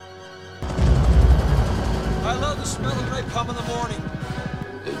love the smell of napalm in the morning.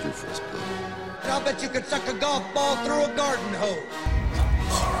 Did your first blow? I'll bet you could suck a golf ball through a garden hose.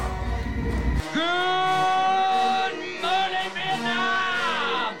 Good morning,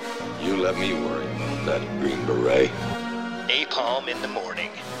 Vietnam! You let me worry about that Green Beret. Napalm in the Morning,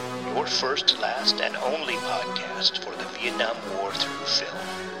 your first, last, and only podcast for the Vietnam War through film.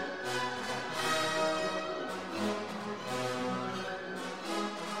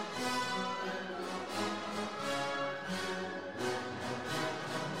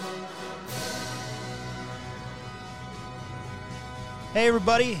 Hey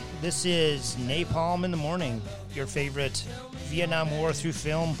everybody, this is Napalm in the Morning, your favorite Vietnam War through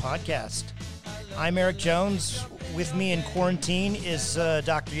film podcast. I'm Eric Jones. With me in quarantine is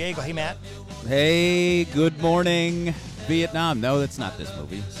Dr. Yeagle. Hey, Matt. Hey, good morning, Vietnam. No, that's not this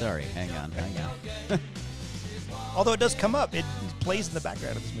movie. Sorry, hang on. Although it does come up. It plays in the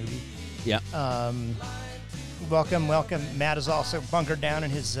background of this movie. Yeah. Welcome. Matt is also bunkered down in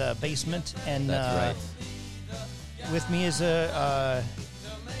his basement. And That's right. With me is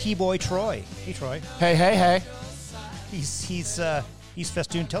T-Boy Troy. Hey, Troy. Hey. He's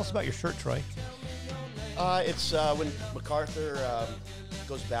festooned. Tell us about your shirt, Troy. It's when MacArthur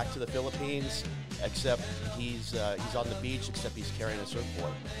goes back to the Philippines, except he's on the beach, except he's carrying a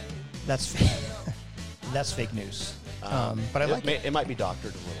surfboard. That's that's fake news. But I like it. It might be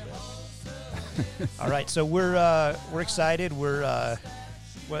doctored a little bit. All right, so we're excited.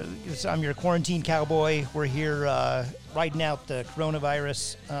 I'm your quarantine cowboy. We're here riding out the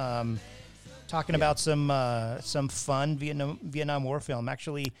coronavirus, talking about some fun Vietnam War film.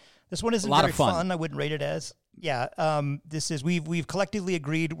 Actually, this one isn't very fun. I wouldn't rate it as. Yeah, this is we've collectively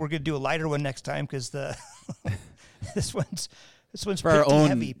agreed we're going to do a lighter one next time because this one's For pretty our own,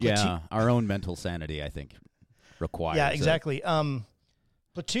 heavy. our own mental sanity, I think, requires. Yeah, exactly.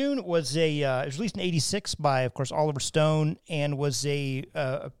 Platoon was it was released in '86 by, of course, Oliver Stone, and was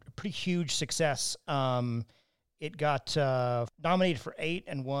a pretty huge success. It got nominated for 8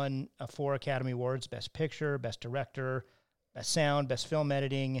 and won 4 Academy Awards: Best Picture, Best Director, Best Sound, Best Film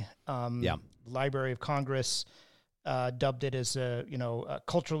Editing. Library of Congress dubbed it as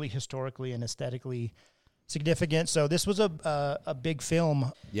culturally, historically, and aesthetically significant. So this was a big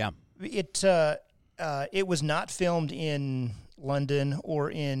film. Yeah, it was not filmed in London or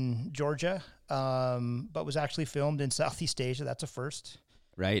in Georgia, but was actually filmed in Southeast Asia. That's a first.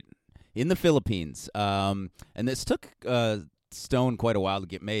 right. In the Philippines, and this took Stone quite a while to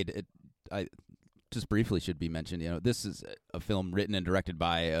get made. I just briefly should be mentioned. This is a film written and directed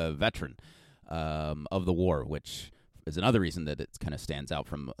by a veteran of the war, which is another reason that it kind of stands out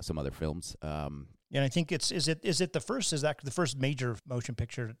from some other films. And I think is it the first? Is that the first major motion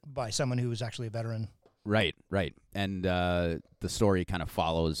picture by someone who was actually a veteran? Right. And the story kind of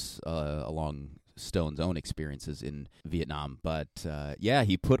follows along Stone's own experiences in Vietnam. But,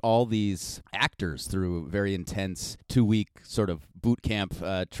 he put all these actors through very intense 2-week sort of boot camp,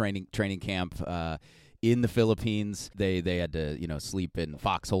 training camp in the Philippines. They had to, sleep in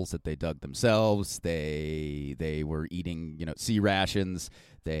foxholes that they dug themselves. They were eating, sea rations.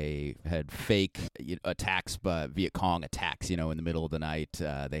 They had fake attacks, Viet Cong attacks, in the middle of the night.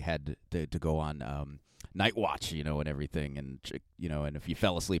 They had to go on night watch, and everything. And, and if you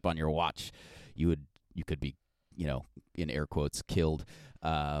fell asleep on your watch, you could be, in air quotes, killed.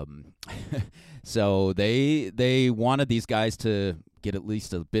 So they wanted these guys to get at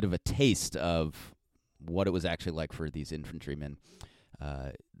least a bit of a taste of what it was actually like for these infantrymen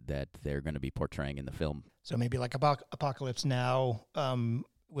that they're going to be portraying in the film. So maybe like Apocalypse Now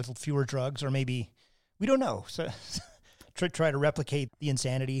with fewer drugs, or maybe, we don't know. So try to replicate the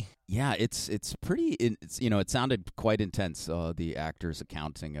insanity. Yeah, it's pretty. It sounded quite intense. The actors'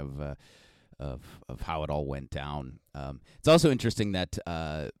 accounting of how it all went down. It's also interesting that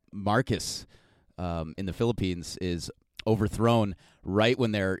Marcos in the Philippines is overthrown right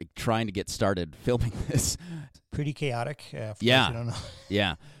when they're trying to get started filming this. Pretty chaotic. For those who don't know.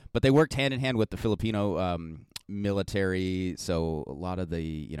 Yeah, but they worked hand in hand with the Filipino military, so a lot of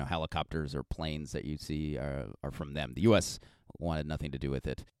the helicopters or planes that you see are from them. The U.S. wanted nothing to do with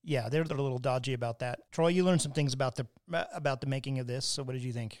it. Yeah, they're a little dodgy about that. Troy, you learned some things about the making of this. So what did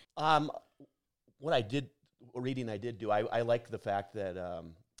you think? What I did do, I liked the fact that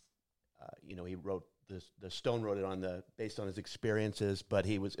he wrote the Stone wrote it based on his experiences, but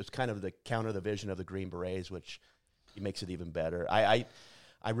it's kind of the counter the vision of the Green Berets, which he makes it even better. I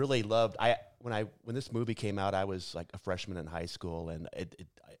really loved when this movie came out. I was like a freshman in high school, and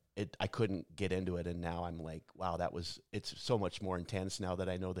I couldn't get into it, and now I'm like, wow, it's so much more intense now that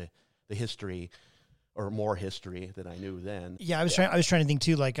I know the history, or more history than I knew then. Yeah, I was trying to think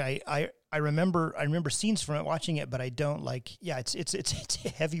too. Like I I remember scenes from it, watching it, but I don't like. Yeah, it's a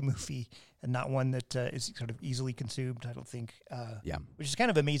heavy movie and not one that is sort of easily consumed. I don't think. Which is kind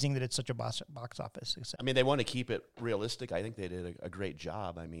of amazing that it's such a box office success. I mean, they want to keep it realistic. I think they did a great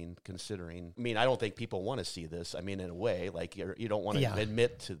job. I mean, considering. I mean, I don't think people want to see this. I mean, in a way, like you don't want to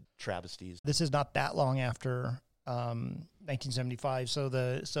admit to travesties. This is not that long after 1975, so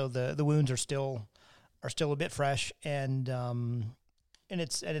the wounds are still a bit fresh, and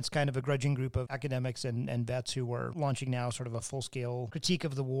it's kind of a grudging group of academics and vets who were launching now sort of a full-scale critique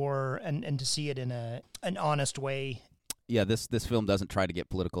of the war, and to see it in an honest way. Yeah, this film doesn't try to get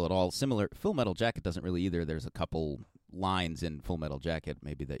political at all. Similar, Full Metal Jacket doesn't really either. There's a couple lines in Full Metal Jacket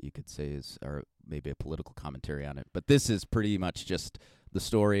maybe that you could say or maybe a political commentary on it. But this is pretty much just the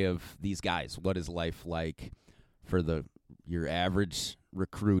story of these guys. What is life like for your average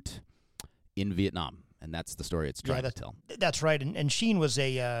recruit in Vietnam? And that's the story it's trying to tell. That's right. And Sheen was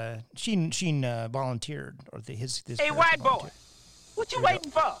Sheen volunteered, or his Hey, white boy, what you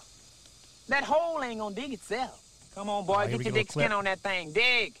waiting for? That hole ain't gonna dig itself. Come on, boy, get your dick skin on that thing.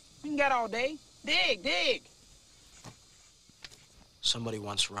 Dig. You can get all day. Dig. Somebody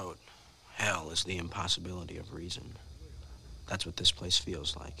once wrote, hell is the impossibility of reason. That's what this place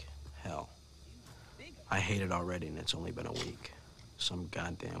feels like. Hell. I hate it already, and it's only been a week. Some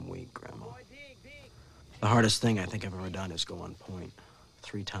goddamn week, Grandma. The hardest thing I think I've ever done is go on point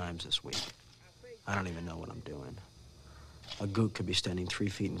 3 times this week. I don't even know what I'm doing. A gook could be standing 3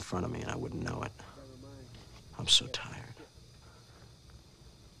 feet in front of me and I wouldn't know it. I'm so tired.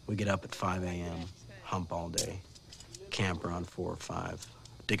 We get up at 5 a.m., hump all day, camp around 4 or 5,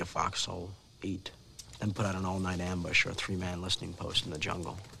 dig a foxhole, eat, then put out an all-night ambush or a 3-man listening post in the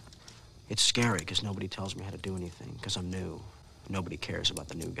jungle. It's scary because nobody tells me how to do anything because I'm new. Nobody cares about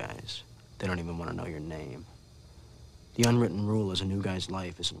the new guys. They don't even want to know your name. The unwritten rule is a new guy's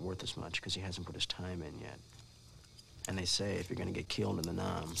life isn't worth as much because he hasn't put his time in yet. And they say if you're going to get killed in the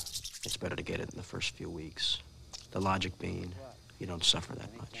Nam, it's better to get it in the first few weeks. The logic being, you don't suffer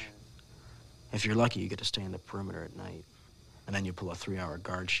that much. If you're lucky, you get to stay in the perimeter at night. And then you pull a 3-hour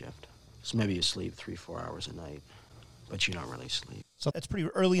guard shift. So maybe you sleep 3-4 hours a night, but you don't really sleep. So that's pretty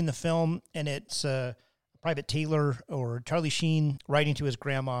early in the film, and it's Private Taylor or Charlie Sheen writing to his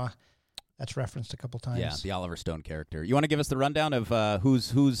grandma. That's referenced a couple times. Yeah, the Oliver Stone character. You want to give us the rundown of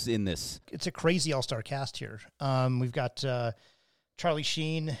who's in this? It's a crazy all-star cast here. We've got Charlie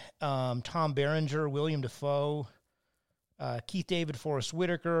Sheen, Tom Berenger, William Dafoe, Keith David, Forrest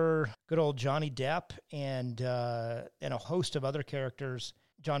Whitaker, good old Johnny Depp, and a host of other characters.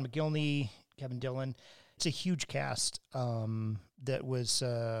 John McGillney, Kevin Dillon. It's a huge cast that was,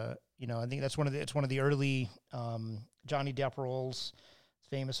 I think it's one of the early Johnny Depp roles.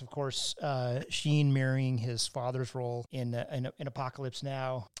 Famous, of course, Sheen marrying his father's role in Apocalypse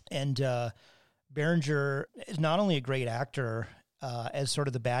Now. And Berenger is not only a great actor as sort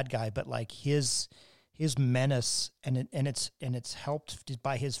of the bad guy, but like his menace, and it's helped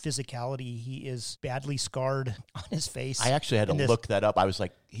by his physicality. He is badly scarred on his face. I actually had to look that up. I was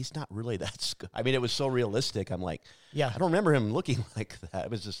like, he's not really that I mean, it was so realistic. I'm like, I don't remember him looking like that.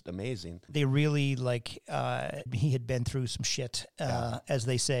 It was just amazing. They really he had been through some shit, as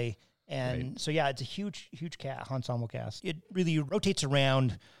they say. And so, it's a huge ensemble cast. It really rotates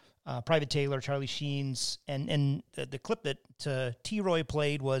around Private Taylor, Charlie Sheen's, and the clip that T. Roy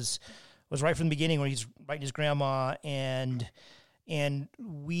played was right from the beginning, where he's writing his grandma, and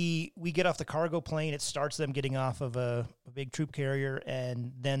we get off the cargo plane. It starts them getting off of a big troop carrier,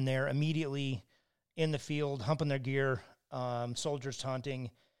 and then they're immediately in the field, humping their gear, soldiers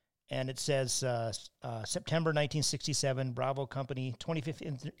taunting, and it says September 1967, Bravo Company,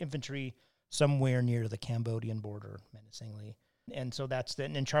 25th Infantry, somewhere near the Cambodian border, menacingly. And so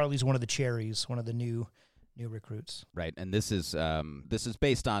and Charlie's one of the cherries, one of the new recruits. Right, and this is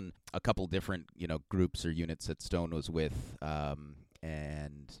based on a couple different groups or units that Stone was with,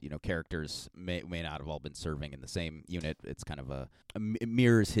 and characters may not have all been serving in the same unit. It's kind of it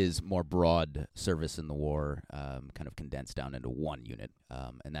mirrors his more broad service in the war, kind of condensed down into one unit,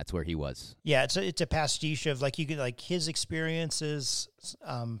 and that's where he was. Yeah, it's a pastiche of his experiences,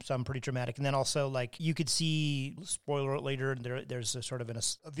 some pretty dramatic, and then also you could see, spoiler alert later, there's a sort of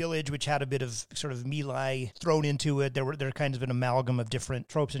a village which had a bit of sort of My Lai thrown into it. They're kind of an amalgam of different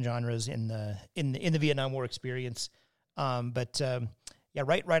tropes and genres in the Vietnam War experience.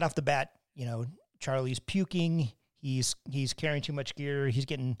 Right off the bat, Charlie's puking. He's carrying too much gear. He's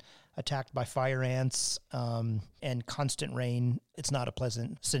getting attacked by fire ants, and constant rain. It's not a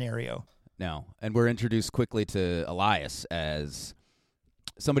pleasant scenario. No, and we're introduced quickly to Elias as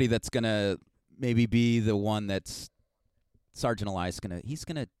somebody that's gonna maybe be the one that's Sergeant Elias. He's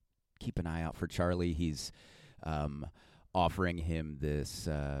gonna keep an eye out for Charlie. He's offering him this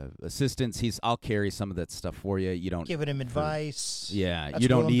assistance. I'll carry some of that stuff for you. You don't giving him advice. Yeah, That's you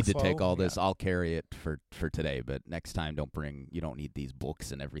don't Willem need to Dafoe. take all this. Yeah. I'll carry it for today, but next time you don't need these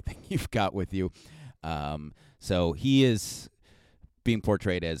books and everything you've got with you. So he is being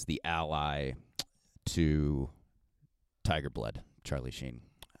portrayed as the ally to Tiger Blood, Charlie Sheen.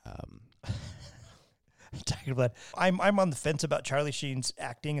 Tiger Blood. I'm on the fence about Charlie Sheen's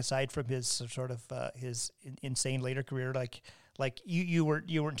acting, aside from his sort of his insane later career. Like you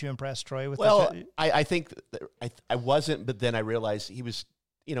weren't too impressed, Troy. With I think I wasn't, but then I realized he was,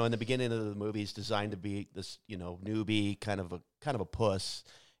 in the beginning of the movie, he's designed to be this, newbie kind of a puss,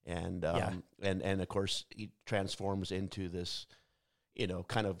 and of course he transforms into this,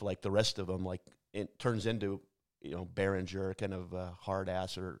 kind of like the rest of them, like it turns into, Berenger, kind of a hard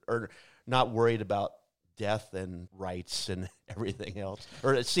ass or not worried about death and rights and everything else,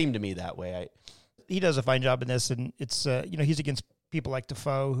 or it seemed to me that way. He does a fine job in this, and it's he's against people like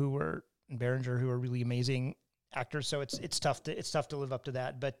Dafoe and Berenger, who are really amazing actors. So it's tough to live up to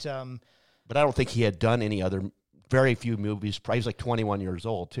that. But I don't think he had done any other, very few movies. He was like 21 years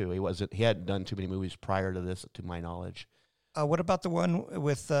old too. He hadn't done too many movies prior to this, to my knowledge. What about the one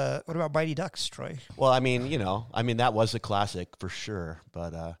with what about Mighty Ducks, Troy? Well, I mean, that was a classic for sure,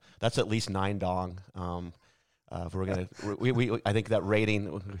 but that's at least 9 dong. If we're gonna, I think that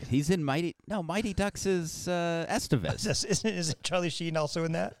rating. He's in Mighty Ducks is Estevez. Isn't Charlie Sheen also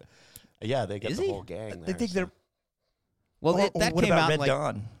in that? Yeah, they get the whole gang. I think they're. Well, that came out Red in like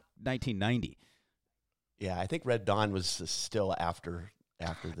Dawn? 1990. Yeah, I think Red Dawn was still after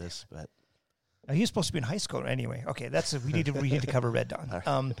this, but. He was supposed to be in high school anyway. Okay, we need to cover Red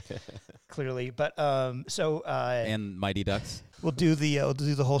Dawn, clearly. But and Mighty Ducks. We'll do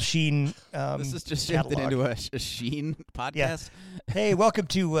the whole Sheen. This is just catalog. shifted into a Sheen podcast. Yeah. Hey, welcome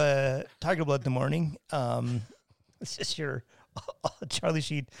to Tiger Blood in the Morning. This is your Charlie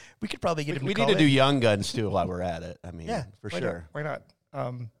Sheen. We could probably get him. We need to do Young Guns too while we're at it. I mean, yeah, for sure. Why not?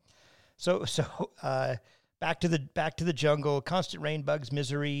 So back to the jungle. Constant rain, bugs,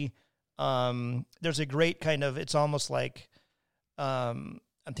 misery. There's a great kind of, it's almost like, I'm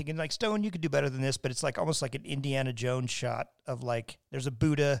thinking like Stone, you could do better than this, but it's like almost like an Indiana Jones shot of like, there's a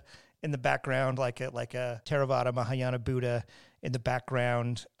Buddha in the background, like a Theravada Mahayana Buddha in the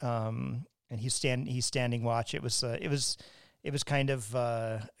background. And he's standing watch. It was kind of,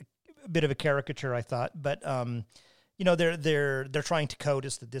 a bit of a caricature, I thought, but, they're trying to code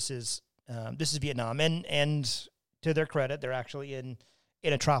us that this is Vietnam, and to their credit, they're actually in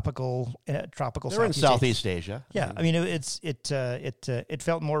a tropical. They're in Southeast Asia. Yeah, I mean it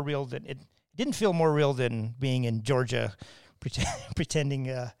felt more real than it didn't feel more real than being in Georgia, pretending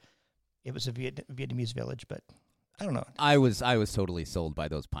it was a Vietnamese village. But I don't know. I was totally sold by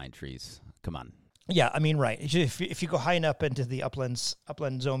those pine trees. Come on. Yeah, I mean, right. If you go high enough into the upland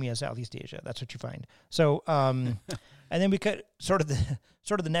Zomia, Southeast Asia, that's what you find. So, and then we cut sort of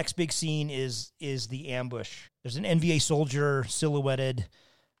the next big scene is the ambush. There's an NVA soldier silhouetted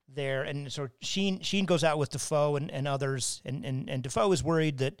there, and so Sheen goes out with Dafoe and others, and Dafoe is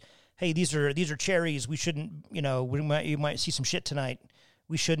worried that, hey, these are cherries. We shouldn't, you might see some shit tonight.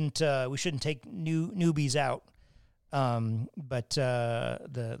 We shouldn't take newbies out. But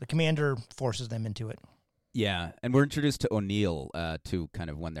the commander forces them into it. Yeah, and we're introduced to O'Neill to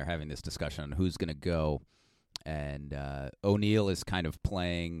kind of when they're having this discussion on who's going to go, and O'Neill is kind of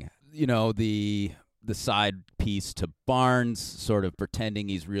playing, the side piece to Barnes, sort of pretending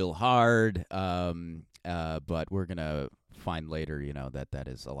he's real hard. But we're gonna find later, that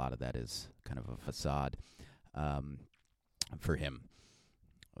is a lot of that is kind of a facade for him.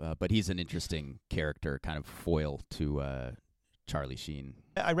 But he's an interesting character, kind of foil to Charlie Sheen.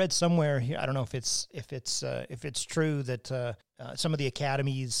 I read somewhere here, I don't know if it's true that some of the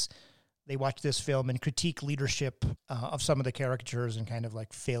academies, they watch this film and critique leadership of some of the caricatures and kind of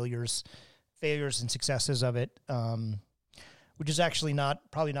like failures and successes of it, which is actually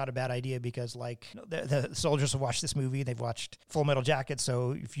probably not a bad idea, because like the soldiers have watched this movie, they've watched Full Metal Jacket,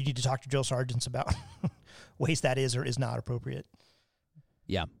 so if you need to talk to drill sergeants about ways that is or is not appropriate.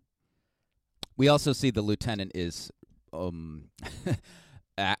 Yeah. We also see the lieutenant is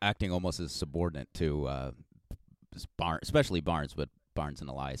acting almost as subordinate to Barnes, especially Barnes, but Barnes and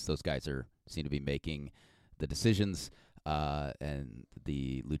Elias. Those guys seem to be making the decisions, and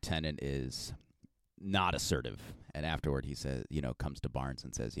the lieutenant is not assertive. And afterward, he says, comes to Barnes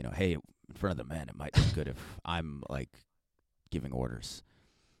and says, hey, in front of the men, it might look good if I'm like giving orders.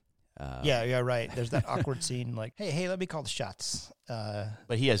 Yeah, right. There's that awkward scene like, hey, let me call the shots.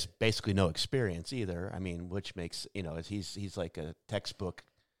 But he has basically no experience either. I mean, which makes, he's like a textbook,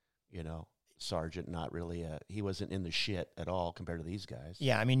 sergeant, not really he wasn't in the shit at all compared to these guys.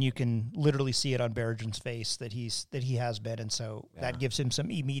 Yeah, I mean, you can literally see it on Berrigan's face that he has been, and so that gives him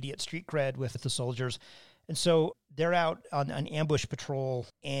some immediate street cred with the soldiers. And so they're out on an ambush patrol,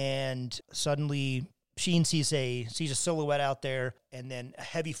 and suddenly Sheen sees a silhouette out there, and then a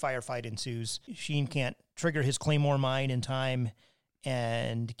heavy firefight ensues. Sheen can't trigger his Claymore mine in time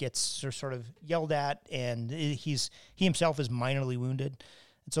and gets sort of yelled at, and he himself is minorly wounded.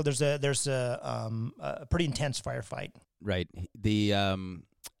 And so there's a pretty intense firefight. Right. The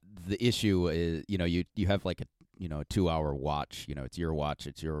issue is, you have like a 2-hour watch. It's your watch.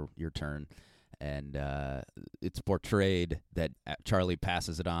 It's your turn. And it's portrayed that Charlie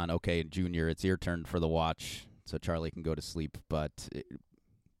passes it on. Okay, Junior, it's your turn for the watch, so Charlie can go to sleep. But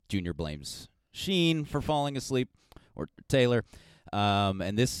Junior blames Sheen for falling asleep, or Taylor.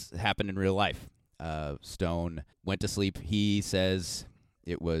 And this happened in real life. Stone went to sleep. He says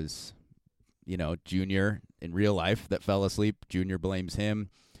it was, Junior in real life that fell asleep. Junior blames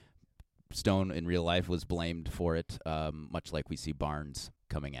him. Stone in real life was blamed for it, much like we see Barnes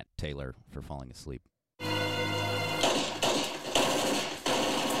coming at Taylor for falling asleep.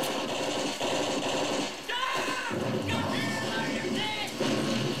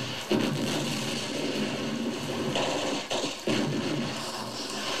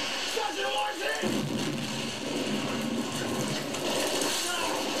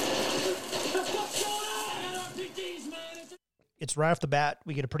 It's right off the bat.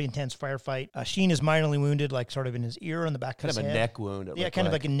 We get a pretty intense firefight. Sheen is minorly wounded, like sort of in his ear on the back of his head. Kind of a neck wound. Yeah, kind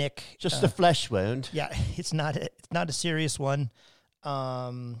of like a nick. Just a flesh wound. Yeah, it's not a serious one.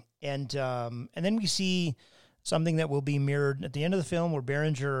 And then we see something that will be mirrored at the end of the film, where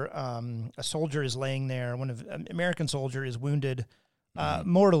Berenger, a soldier, is laying there. An American soldier is wounded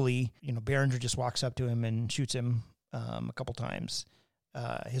mortally. Berenger just walks up to him and shoots him a couple times.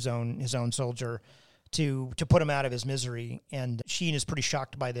 His own soldier. To put him out of his misery, and Sheen is pretty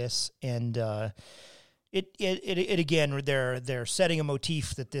shocked by this, and it again they're setting a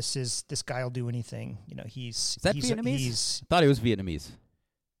motif that this guy will do anything. He's Vietnamese? I thought he was Vietnamese.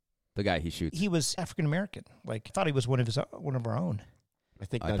 The guy he shoots. He was African American. Like, I thought he was one of our own. I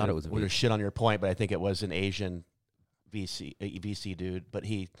thought it was. We're shit on your point, but I think it was an Asian VC dude, but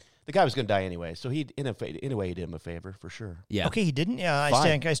the guy was going to die anyway, so he in a way he did him a favor for sure. Yeah. Okay, he didn't. Yeah,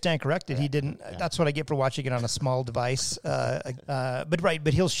 I stand corrected. Yeah. He didn't. Yeah. That's what I get for watching it on a small device.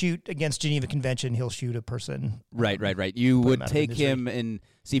 But he'll shoot against Geneva Convention. He'll shoot a person. Right. You would take him and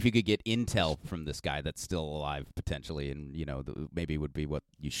see if you could get intel from this guy that's still alive potentially, and maybe would be what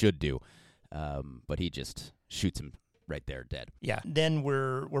you should do. But he just shoots him right there, dead. Yeah. Then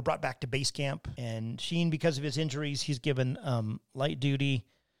we're brought back to base camp, and Sheen, because of his injuries, he's given light duty.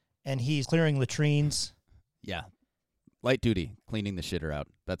 And he's clearing latrines. Yeah, light duty, cleaning the shitter out.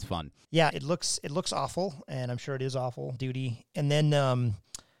 That's fun. Yeah, it looks awful, and I'm sure it is awful duty. And then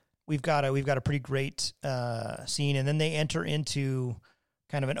we've got a pretty great scene, and then they enter into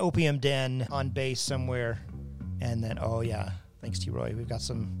kind of an opium den on base somewhere, and then thanks to Roy, we've got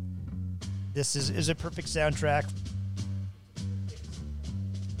some. This is a perfect soundtrack.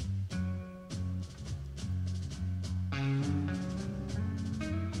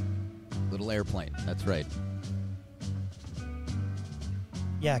 Little airplane. That's right.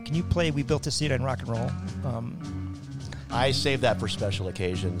 Yeah, can you play We Built a City on Rock and Roll? I save that for special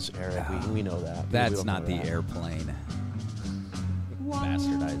occasions, Eric. We know that. That's not the airplane.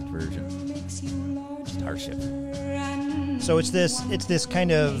 Bastardized version. Starship. So it's this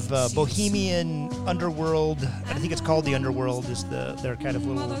kind of bohemian underworld. I think it's called the Underworld. Is their kind of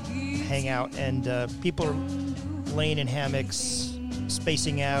little hangout, and people are laying in hammocks,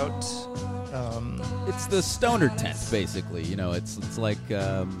 spacing out. It's the stoner tent, basically. It's like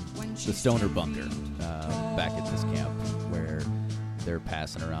the stoner bunker back at this camp, where they're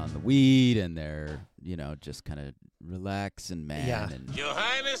passing around the weed and they're just kind of relaxing, man. Yeah. And Your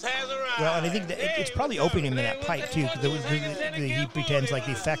Highness has arrived. Well, and I think that it's probably opening him in that pipe too. Because he pretends like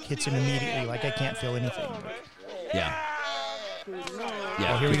the effect hits him immediately, like I can't feel anything. Yeah.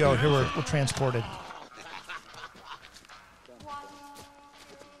 Well, here we go. Here we're transported.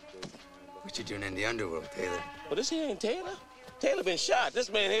 What you doing in the underworld, Taylor? Well, this here ain't Taylor. Taylor been shot. This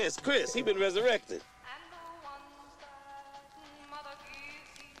man here is Chris. He been resurrected.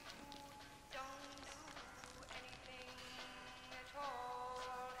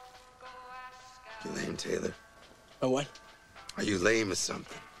 You lame, Taylor? Oh, what? Are you lame or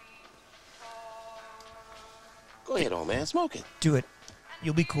something? Go ahead, old man. Smoke it. Do it.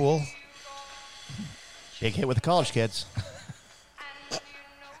 You'll be cool. Shake it with the college kids.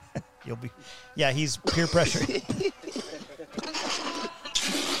 You'll be. Yeah, he's peer pressure.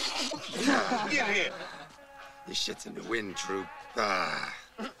 Get here. This shit's in the wind, troop.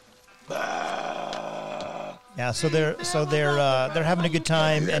 Yeah, so they're having a good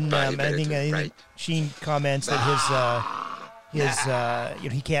time, and I think Sheen comments that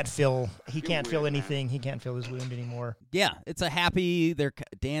he can't feel anything. He can't feel his wound anymore. Yeah, it's a happy. They're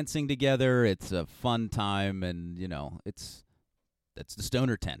dancing together. It's a fun time, and it's the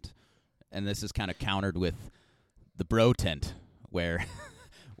stoner tent, and this is kind of countered with the bro tent where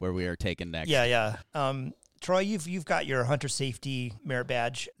we are taken next. Yeah. Troy, you've got your hunter safety merit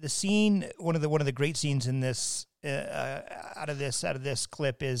badge. The scene, one of the great scenes in this out of this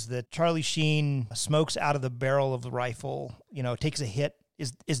clip is that Charlie Sheen smokes out of the barrel of the rifle. Takes a hit.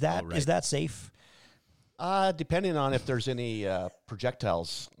 Is that safe? Depending on if there's any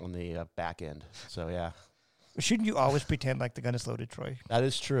projectiles on the back end. So yeah. Shouldn't you always pretend like the gun is loaded, Troy? That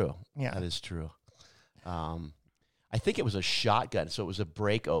is true. Yeah, that is true. I think it was a shotgun, so it was a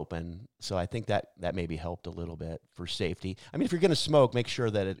break open. So I think that maybe helped a little bit for safety. I mean, if you're going to smoke, make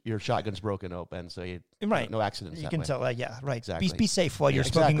sure that your shotgun's broken open, so no accidents. You can tell. Yeah, right. Exactly. Be safe while you're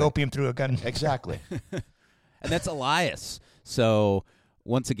smoking opium through a gun. Exactly. And that's Elias. So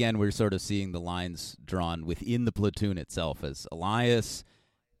once again, we're sort of seeing the lines drawn within the platoon itself as Elias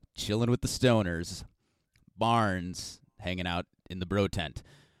chilling with the stoners, Barnes hanging out in the bro tent.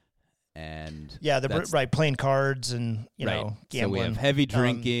 And playing cards and gambling. So we have heavy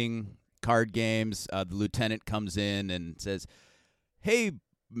drinking, card games. The lieutenant comes in and says, "Hey,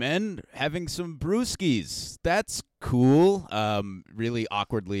 men, having some brewskis. That's cool." Really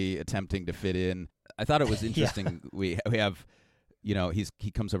awkwardly attempting to fit in. I thought it was interesting. We have,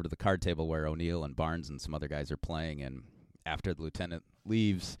 he comes over to the card table where O'Neill and Barnes and some other guys are playing, and after the lieutenant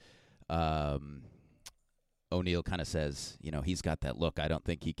leaves, O'Neill kind of says, he's got that look. I don't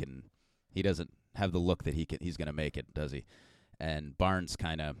think he can. He doesn't have the look that he's going to make it, does he? And Barnes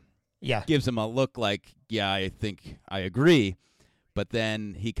kind of gives him a look like, yeah, I think I agree. But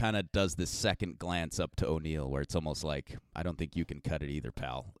then he kind of does this second glance up to O'Neill where it's almost like, I don't think you can cut it either,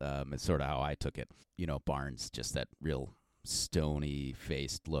 pal. It's sort of how I took it. Barnes, just that real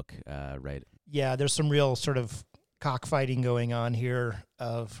stony-faced look, right? Yeah, there's some real sort of cockfighting going on here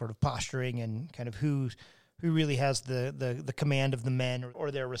of sort of posturing and kind of who really has the command of the men or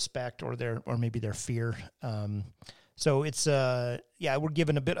their respect or maybe their fear. So it's we're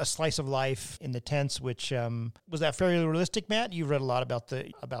given a slice of life in the tents, which was that fairly realistic, Matt? You've read a lot about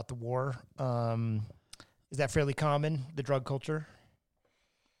the war. Is that fairly common, the drug culture?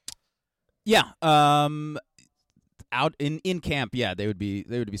 Yeah. Out in camp, yeah, they would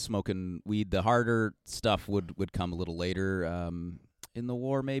be smoking weed. The harder stuff would come a little later in the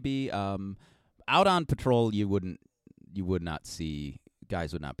war, maybe. Out on patrol, you would not see,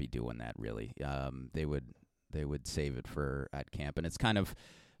 guys would not be doing that really. They would save it for at camp, and it's kind of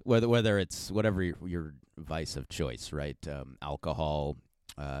whether it's whatever your vice of choice, right? Alcohol,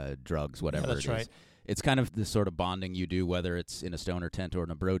 drugs, whatever that's it is. Right. It's kind of the sort of bonding you do, whether it's in a stoner tent or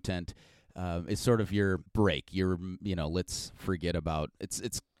in a bro tent. It's sort of your break. Let's forget about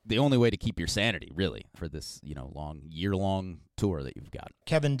it's the only way to keep your sanity, really, for this, year-long tour that you've got.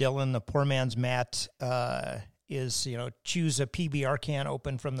 Kevin Dillon, the poor man's Matt, is, choose a PBR can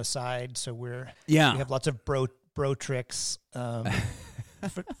open from the side. So we have lots of bro tricks,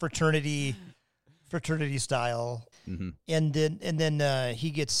 fraternity style. Mm-hmm. And then he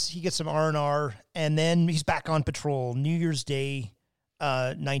gets some R&R, and then he's back on patrol. New Year's Day,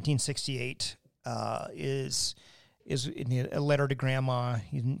 1968, is in a letter to Grandma.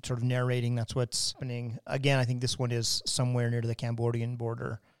 He's sort of narrating that's what's happening. Again, I think this one is somewhere near the Cambodian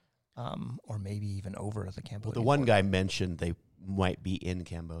border, or maybe even over the Cambodian border. The one guy mentioned they might be in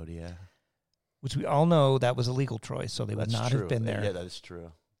Cambodia. Which we all know that was illegal, Troy, so they would not have been there. Yeah, that is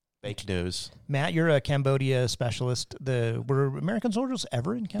true. Fake news. Matt, you're a Cambodia specialist. Were American soldiers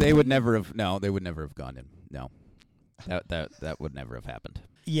ever in Cambodia? They would never have gone in. No. That would never have happened.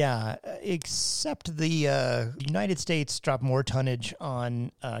 Yeah, except the United States dropped more tonnage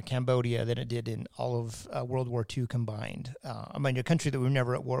on Cambodia than it did in all of World War II combined. A country that we were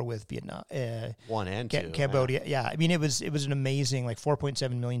never at war with, Vietnam. 1 and 2. Cambodia, yeah. I mean, it was an amazing,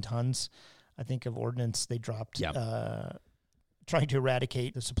 4.7 million tons, I think, of ordnance they dropped, trying to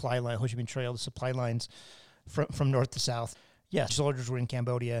eradicate the supply line, Ho Chi Minh Trail, the supply lines from north to south. Yeah, soldiers were in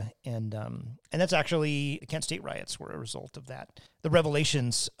Cambodia, and that's actually the Kent State riots were a result of that. The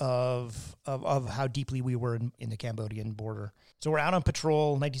revelations of how deeply we were in the Cambodian border. So we're out on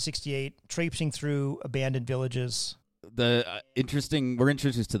patrol, 1968, traipsing through abandoned villages. We're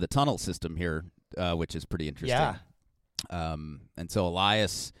introduced to the tunnel system here, which is pretty interesting. Yeah. And so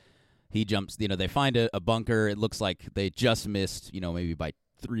Elias, he jumps. They find a bunker. It looks like they just missed, maybe by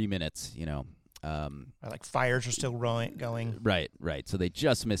 3 minutes, Like fires are still going. Right. So they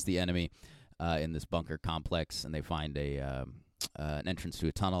just missed the enemy in this bunker complex, and they find an entrance to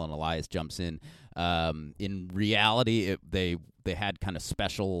a tunnel, and Elias jumps in. In reality, they had kind of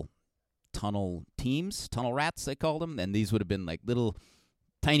special tunnel teams, tunnel rats they called them, and these would have been like little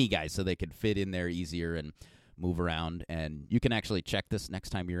tiny guys, so they could fit in there easier and move around. And you can actually check this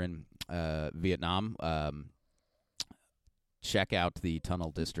next time you're in Vietnam. Check out the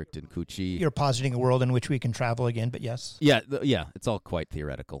tunnel district in Cu Chi. You're positing a world in which we can travel again, but yes. Yeah, it's all quite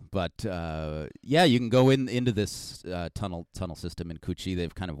theoretical. But, you can go into this tunnel system in Cu Chi.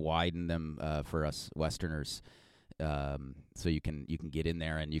 They've kind of widened them for us Westerners, so you can get in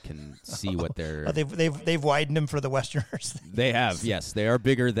there and you can see what they're... They've widened them for the Westerners. They have, yes. They are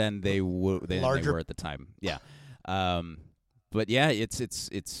bigger than they were at the time. Yeah. But yeah,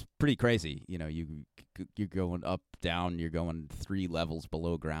 it's pretty crazy. You're going up, down, you're going 3 levels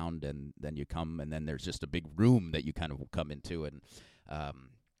below ground, and then you come, and then there's just a big room that you kind of come into, and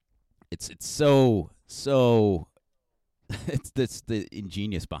it's so it's the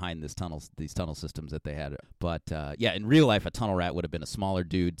ingenious behind these tunnel systems that they had. But in real life, a tunnel rat would have been a smaller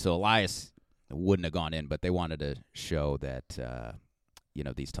dude, so Elias wouldn't have gone in, but they wanted to show that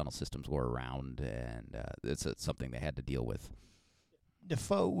these tunnel systems were around, and it's something they had to deal with.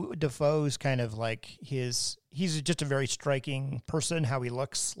 Defoe's kind of like he's just a very striking person, how he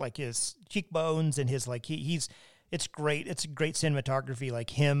looks, like his cheekbones and his it's great. It's great cinematography,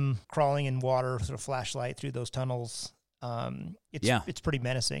 like him crawling in water with a flashlight through those tunnels. It's pretty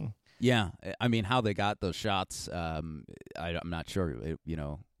menacing. Yeah. I mean, how they got those shots, I'm not sure.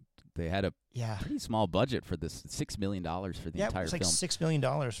 They had a pretty small budget for this, $6 million for the entire film. Yeah, it's like $6 million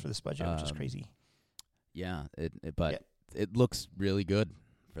for this budget, which is crazy. Yeah, it looks really good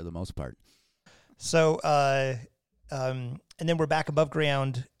for the most part. So, and then we're back above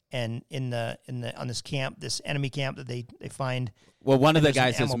ground, and on this camp, this enemy camp that they find. Well, one of the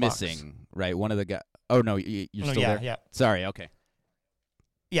guys is missing, right? One of the guys. Oh no, you're still there. Yeah. Sorry. Okay.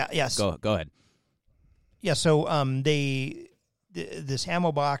 Yeah. Yes. Go ahead. Yeah. So, this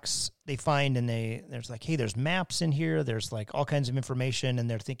ammo box they find, and there's like, hey, there's maps in here. There's like all kinds of information, and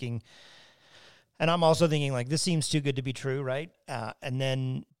they're thinking. And I'm also thinking, like, this seems too good to be true, right? And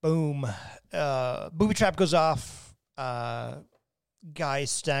then, boom, booby trap goes off. Guy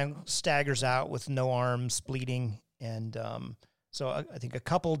staggers out with no arms, bleeding. And so I think a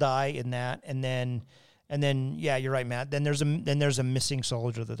couple die in that. And then, yeah, you're right, Matt. Then there's a missing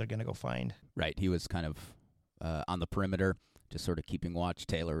soldier that they're going to go find. Right. He was kind of on the perimeter, just sort of keeping watch.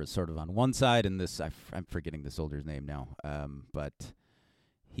 Taylor was sort of on one side, and I'm forgetting the soldier's name now, but...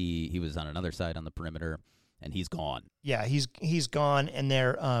 He was on another side on the perimeter, and he's gone. Yeah, he's gone, and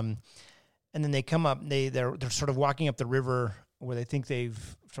they're and then they come up. They're sort of walking up the river where they think they've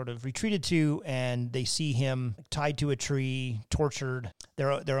sort of retreated to, and they see him tied to a tree, tortured,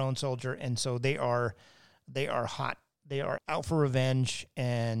 their own soldier, and so they are hot. They are out for revenge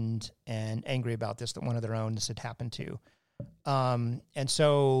and angry about this, that one of their own this had happened to. And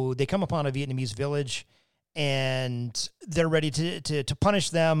so they come upon a Vietnamese village. And they're ready to punish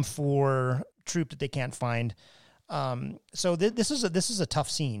them for troop that they can't find. So this is a tough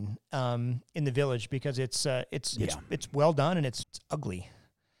scene in the village because it's well done and it's ugly.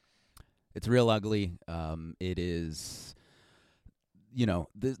 It's real ugly. It is,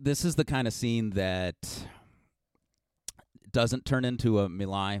 this is the kind of scene that doesn't turn into a My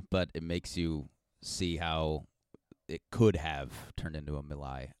Lai, but it makes you see how it could have turned into a My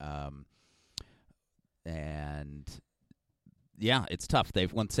Lai. And yeah, it's tough.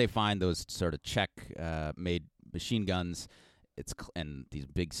 Once they find those sort of Czech made machine guns, and these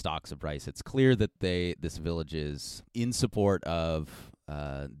big stocks of rice, it's clear that this village is in support of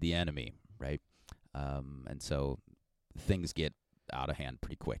the enemy, right? And so things get out of hand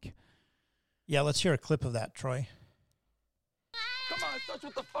pretty quick. Yeah, let's hear a clip of that, Troy. Come on, Such,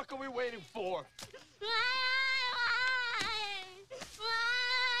 what the fuck are we waiting for?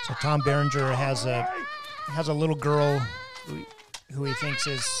 So Tom Berenger has a little girl who he thinks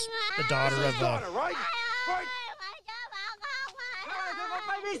is the daughter of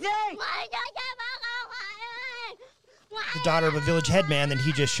a village headman that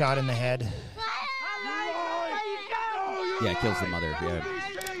he just shot in the head. Yeah, kills the mother.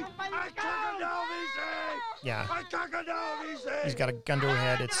 Yeah. He's got a gun to her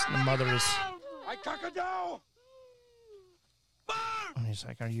head. The mother is. And he's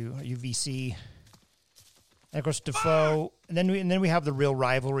like, "Are you VC?" And of course, Defoe. And then we have the real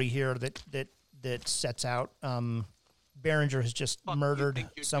rivalry here that sets out. Berenger has just murdered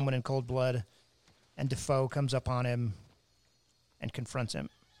someone in cold blood, and Defoe comes up on him and confronts him.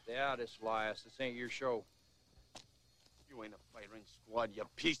 Stay out of this, Elias. This ain't your show. You ain't a firing squad, you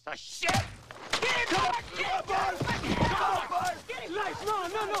piece of shit! Get him! Come on, bud! Come on, bud! Get him! Nice! No!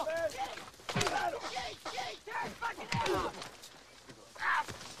 Get him! Tear his fucking head off!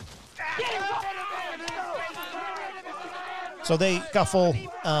 Get him! So they scuffle,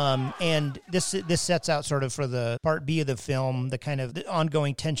 and this sets out sort of for the part B of the film, the kind of the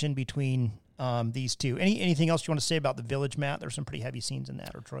ongoing tension between these two. Anything else you want to say about The Village, Matt? There's some pretty heavy scenes in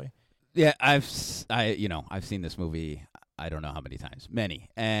that, or Troy? Yeah, I've seen this movie. I don't know how many times, many,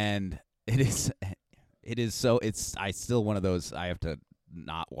 and it's still one of those I have to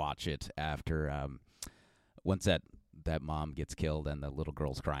not watch it after once that mom gets killed and the little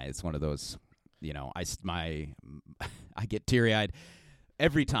girl's crying. It's one of those, I get teary-eyed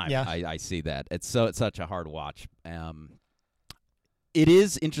every time I see that. It's such a hard watch. It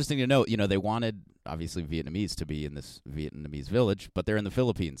is interesting to note, they wanted obviously Vietnamese to be in this Vietnamese village, but they're in the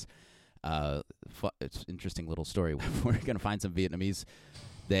Philippines. It's an interesting little story. We're going to find some Vietnamese.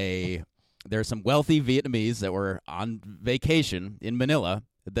 There are some wealthy Vietnamese that were on vacation in Manila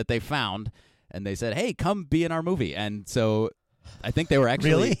that they found, and they said, "Hey, come be in our movie." And so I think they were actually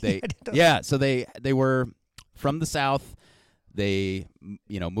really? So they were from the South. They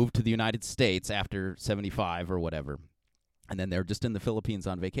moved to the United States after 75 or whatever, and then they're just in the Philippines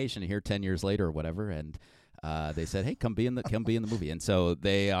on vacation here 10 years later or whatever, and they said, "Hey, come be in the movie." And so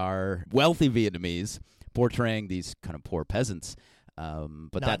they are wealthy Vietnamese portraying these kind of poor peasants.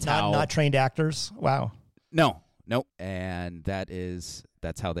 But that's not trained actors. Wow. No, and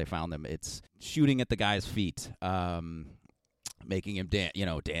that's how they found them. It's shooting at the guy's feet, making him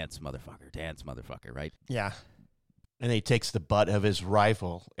dance, motherfucker, right? Yeah. And he takes the butt of his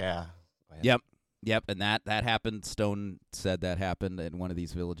rifle. Yeah. Yep, and that happened. Stone said that happened in one of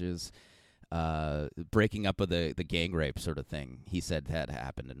these villages. Breaking up of the gang rape sort of thing. He said that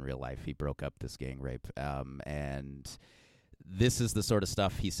happened in real life. He broke up this gang rape. And this is the sort of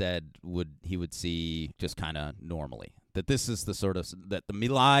stuff he said he would see just kind of normally. That this is the sort of that the My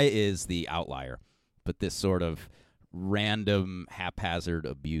Lai is the outlier, but this sort of random haphazard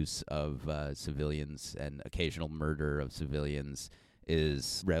abuse of civilians and occasional murder of civilians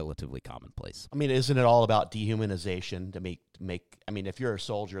is relatively commonplace. I mean, isn't it all about dehumanization to make? I mean, if you're a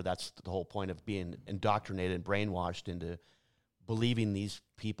soldier, that's the whole point of being indoctrinated and brainwashed into believing these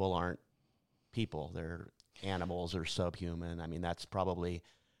people aren't people; they're animals or subhuman. I mean, that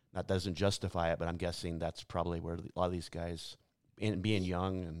doesn't justify it, but I'm guessing that's probably where a lot of these guys, being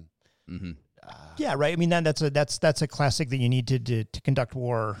young and. Mm-hmm. Yeah, right. I mean, that's a classic that you need to conduct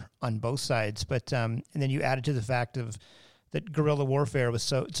war on both sides, but and then you add it to the fact of that guerrilla warfare was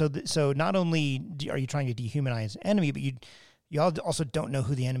so. Not only are you trying to dehumanize an enemy, but you also don't know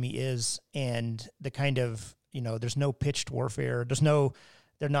who the enemy is, and the kind of there's no pitched warfare.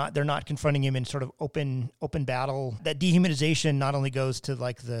 They're not confronting him in sort of open battle. That dehumanization not only goes to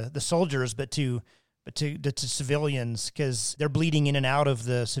like the soldiers, but to civilians, because they're bleeding in and out of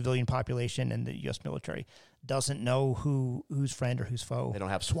the civilian population, and the U.S. military doesn't know who's friend or who's foe. They don't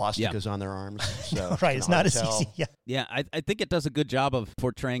have swastikas on their arms. So right, it's not as easy. Yeah, I think it does a good job of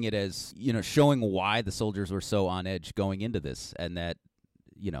portraying it as, showing why the soldiers were so on edge going into this, and that,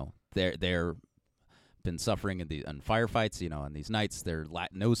 they're been suffering in firefights, on these nights. They're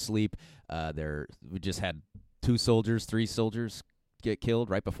no sleep. We just had 3 soldiers get killed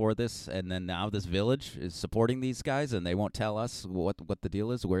right before this, and then now this village is supporting these guys, and they won't tell us what the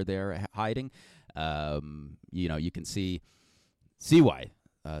deal is, where they're hiding. You can see why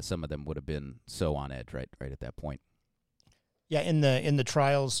some of them would have been so on edge right at that point. Yeah, in the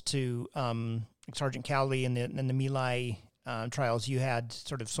trials to Sergeant Cowley and the My Lai trials, you had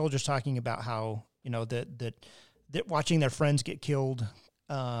sort of soldiers talking about how that watching their friends get killed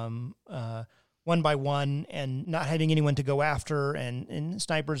one by one, and not having anyone to go after, and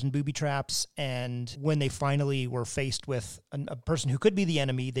snipers and booby traps. And when they finally were faced with a person who could be the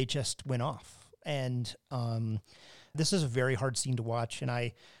enemy, they just went off. And this is a very hard scene to watch. And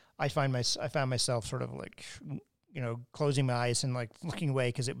I found myself sort of like, closing my eyes and like looking away,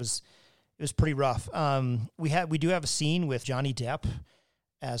 because it was pretty rough. We do have a scene with Johnny Depp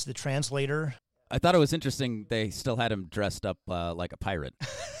as the translator. I thought it was interesting they still had him dressed up like a pirate.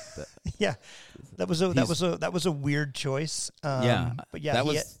 Yeah, that was a weird choice. But yeah,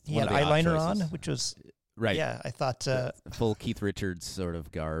 he had eyeliner on, which was right. Yeah, I thought full Keith Richards sort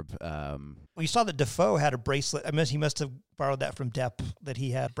of garb. Well, you saw that Defoe had a bracelet. He must have borrowed that from Depp. That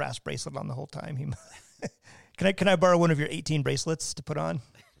he had a brass bracelet on the whole time. Can I borrow one of your 18 bracelets to put on?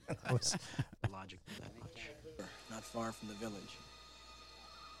 Logic that much. Not far from the village.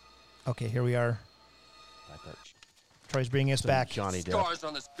 Okay, here we are. Troy's bringing us back. Johnny Depp. Stars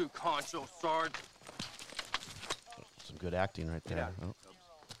on this Duke Honcho, Sarge. Some good acting right there. Oh.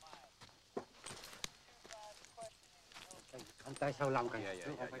 I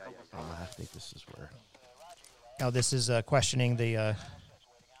think this is where. Now this is questioning the. Where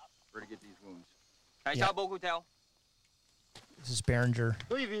to get these wounds? This is Berenger.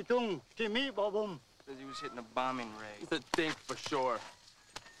 Says he was hitting a bombing raid. The think for sure.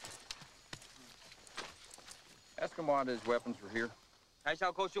 Ask him why his weapons were here. Says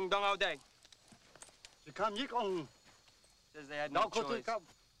they had no choice.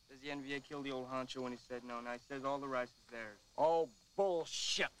 Says the NVA killed the old honcho when he said no. Now he says all the rice is theirs. Oh,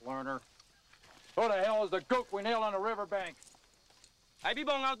 bullshit, Lerner. Who the hell is the gook we nailed on the riverbank? Ai biết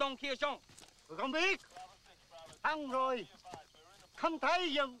bọn Tông kia không? Tôi không biết. Thắng rồi. Không thấy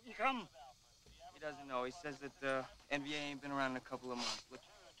gì không. He doesn't know. He says that the NVA ain't been around in a couple of months. Look,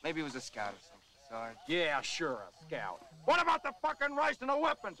 maybe it was a scout or something. Sorry. Yeah, sure, a scout. What about the fucking rice and the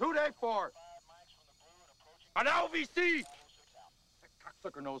weapons? Who they for? An LVC! That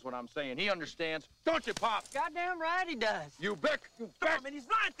cocksucker knows what I'm saying. He understands. Don't you, Pop? Goddamn right he does. You Bick. You Bick. Man, he's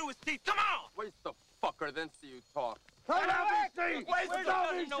lying through his teeth. Come on! Where's the fucker? Then see you talk. An LVC! Where's the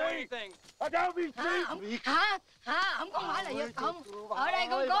LVC? know anything? An LVC! Không phải là Việt Cộng. Ở đây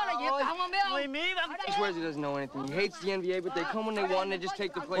không có là Việt Cộng, không biết không? He swears he doesn't know anything. He hates the NVA, but they come when they want and they just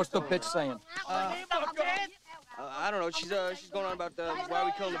take the place. What's the bitch saying? I don't know. She's going on about why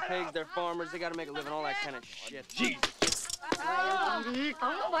we killing the pigs. They're farmers. They got to make a living. All that kind of shit. Jesus.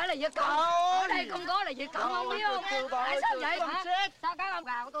 Không phải là Việt Cộng. Ở đây không có là Việt Cộng, không biết không? Tại sao vậy hả? Sao các ông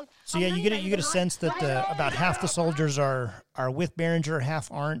gà của tôi? So yeah, you get a sense that about half the soldiers are with Berenger,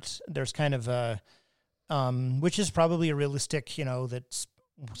 half aren't. There's kind of which is probably a realistic, that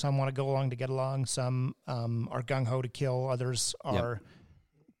some want to go along to get along, some are gung ho to kill, others are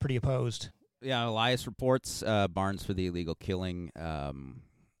pretty opposed. Yeah, Elias reports Barnes for the illegal killing.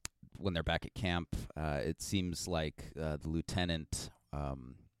 When they're back at camp, it seems like the lieutenant,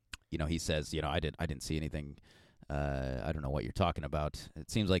 he says, I didn't see anything. I don't know what you're talking about. It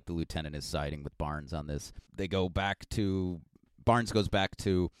seems like the lieutenant is siding with Barnes on this. Barnes goes back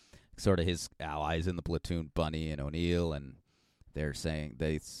to sort of his allies in the platoon, Bunny and O'Neill, and they say,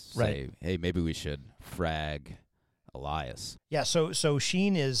 hey, maybe we should frag Elias. Yeah, so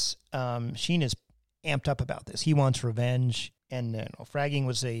Sheen is amped up about this. He wants revenge. And fragging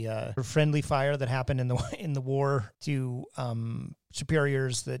was a friendly fire that happened in the war to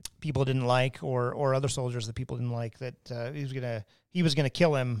superiors that people didn't like, or other soldiers that people didn't like. That he was gonna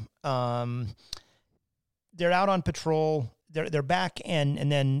kill him. They're out on patrol. They're back,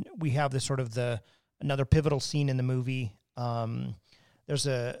 and then we have this sort of another pivotal scene in the movie. There's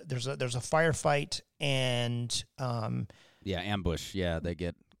a firefight and ambush. Yeah, they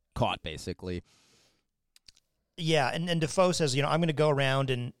get caught basically. Yeah, and Defoe says, I'm going to go around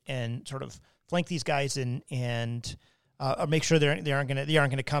and sort of flank these guys and make sure they aren't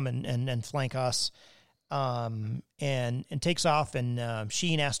going to come and flank us. And takes off, and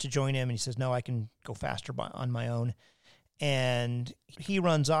Sheen asks to join him, and he says, no, I can go faster on my own. And he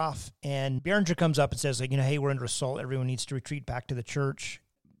runs off, and Berenger comes up and says, hey, we're under assault. Everyone needs to retreat back to the church.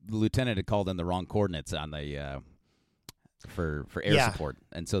 The lieutenant had called in the wrong coordinates on the for air support,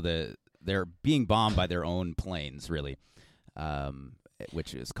 and so they're being bombed by their own planes, really,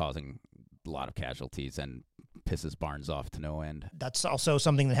 which is causing a lot of casualties and pisses Barnes off to no end. That's also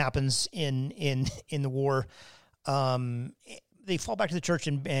something that happens in the war. They fall back to the church,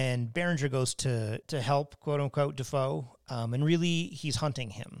 and Berenger goes to help, quote unquote, Defoe, and really he's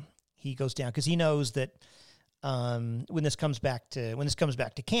hunting him. He goes down because he knows that when this comes back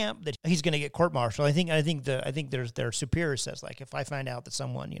to camp, that he's going to get court-martialed. I think their superior says, like, if I find out that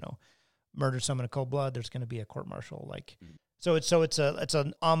someone murdered someone in cold blood, there's going to be a court-martial. So it's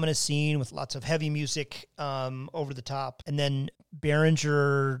an ominous scene with lots of heavy music over the top, and then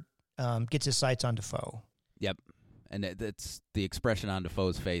Berenger gets his sights on Defoe. Yep, and it's the expression on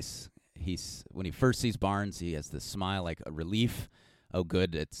Defoe's face. When he first sees Barnes, he has this smile, like a relief. Oh,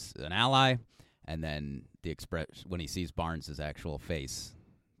 good, it's an ally. And then when he sees Barnes' actual face,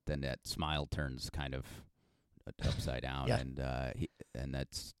 then that smile turns kind of upside down, yeah. And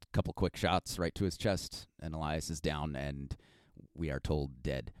that's a couple quick shots right to his chest, and Elias is down, and we are told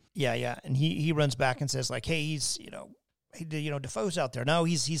dead. Yeah, and he runs back and says, like, hey, he's Defoe's out there. No,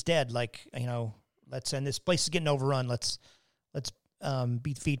 he's dead. Like, let's end this place is getting overrun. Let's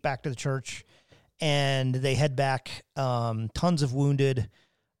beat feet back to the church, and they head back. Tons of wounded.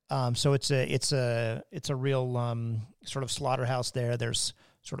 So it's a real sort of slaughterhouse there. There's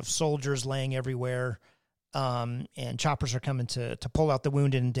sort of soldiers laying everywhere. and choppers are coming to pull out the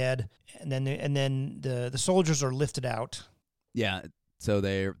wounded and dead, and then the soldiers are lifted out. Yeah, so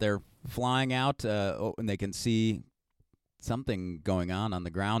they're flying out, and they can see something going on the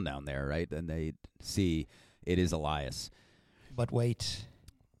ground down there, right? And they see it is Elias. But wait,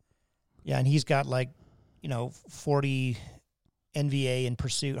 yeah, and he's got 40 NVA in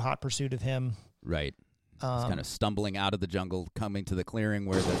hot pursuit of him. Right. He's kind of stumbling out of the jungle, coming to the clearing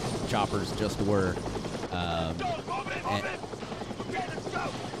where the choppers just were.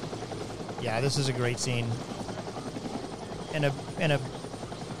 Yeah, this is a great scene, and a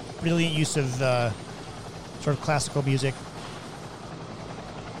brilliant use of sort of classical music.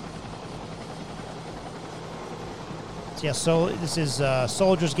 So yeah, so this is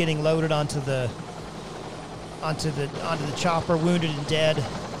soldiers getting loaded onto the chopper, wounded and dead,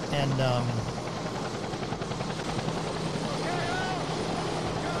 and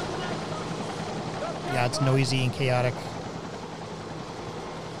yeah, it's noisy and chaotic.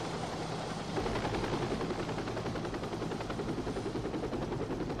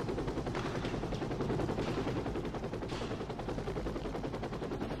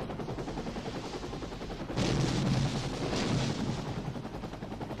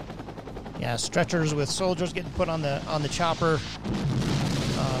 Yeah, stretchers with soldiers getting put on the chopper.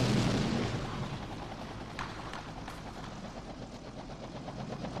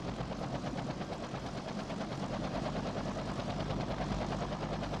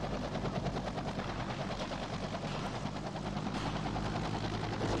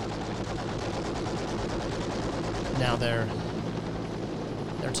 Now they're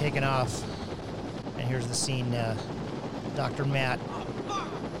taking off, and here's the scene. Dr. Matt.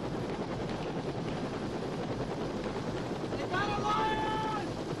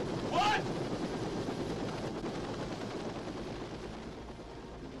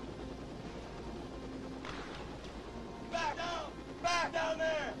 Back down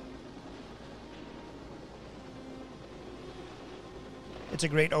there! It's a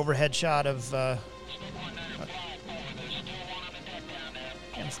great overhead shot of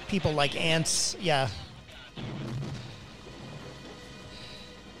people like ants. Yeah.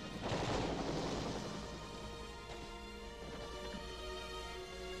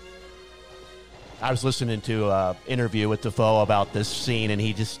 I was listening to an interview with Dafoe about this scene, and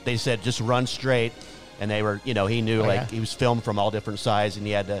they said just run straight, and they were, he knew he was filmed from all different sides, and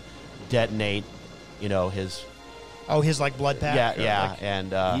he had to detonate, his. Oh, his blood pack. Yeah,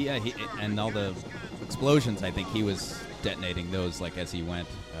 and and all the explosions. I think he was detonating those as he went.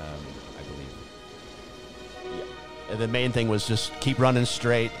 I believe. Yeah. And the main thing was just keep running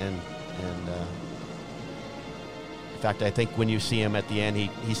straight, and in fact, I think when you see him at the end,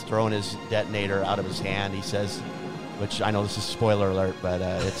 he's throwing his detonator out of his hand. He says, which I know this is spoiler alert, but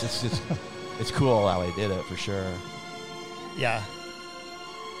it's cool how he did it for sure. Yeah.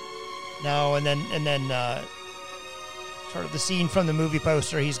 No, and then sort of the scene from the movie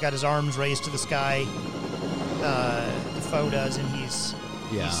poster. He's got his arms raised to the sky. Dafoe does, and he's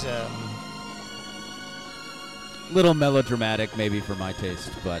little melodramatic, maybe for my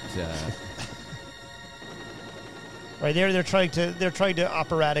taste, but. Right there, they're trying to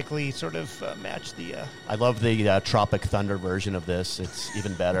operatically sort of match the. I love the Tropic Thunder version of this. It's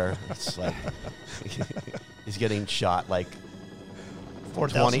even better. It's he's getting shot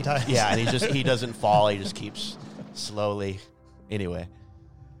 4,000 times. Yeah, and he doesn't fall. He just keeps slowly. Anyway.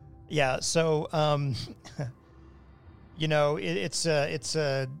 Yeah. So, it's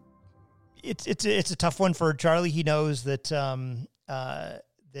a tough one for Charlie. He knows that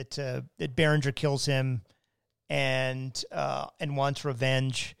that Berenger kills him. And wants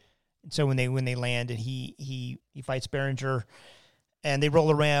revenge, and so when they land, and he fights Berenger, and they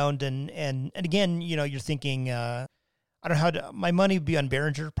roll around, and again, you're thinking, I don't know my money would be on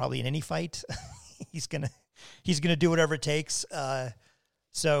Berenger probably in any fight. he's gonna do whatever it takes. But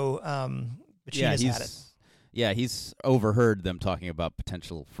Sheehan's had it. Yeah, he's overheard them talking about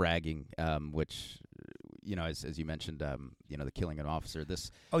potential fragging, which as you mentioned, the killing of an officer.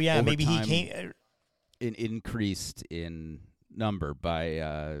 This maybe he came. Increased in number by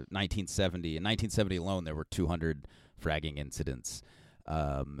 1970. In 1970 alone, there were 200 fragging incidents.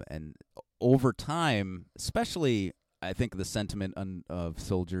 And over time, especially, I think the sentiment of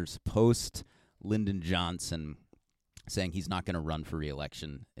soldiers post Lyndon Johnson saying he's not going to run for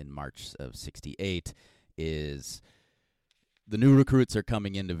re-election in March of 68 is the new recruits are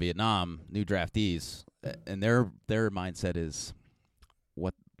coming into Vietnam, new draftees, and their mindset is,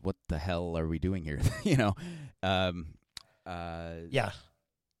 what the hell are we doing here?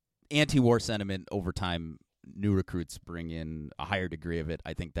 Anti-war sentiment over time, new recruits bring in a higher degree of it.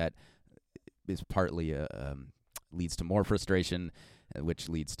 I think that is partly leads to more frustration, which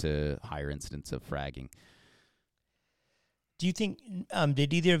leads to higher incidence of fragging. Do you think,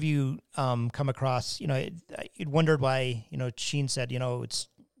 did either of you come across, you'd wondered why, Sheen said, it's,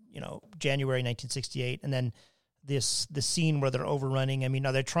 January 1968, and then the scene where they're overrunning. I mean,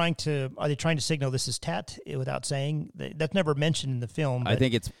 are they trying to signal this is Tet without saying? That's never mentioned in the film. I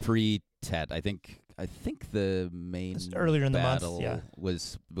think it's pre-Tet. I think the main earlier in the month,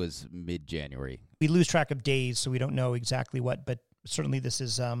 was mid-January. We lose track of days, so we don't know exactly what, but certainly this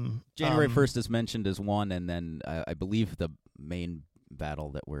is January 1st is mentioned as one, and then I believe the main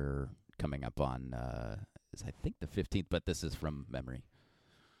battle that we're coming up on is I think the 15th, but this is from memory.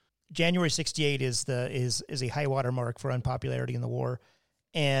 January 68 is a high water mark for unpopularity in the war,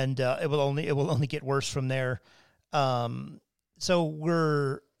 and it will only get worse from there. So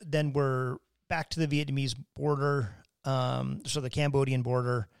we're back to the Vietnamese border, so the Cambodian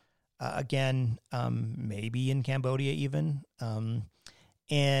border again, maybe in Cambodia even,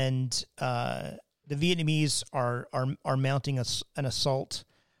 and the Vietnamese are mounting an assault,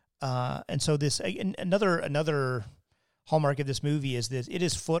 and so this another hallmark of this movie is this: it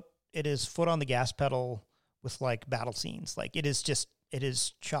is foot on the gas pedal with like battle scenes. Like it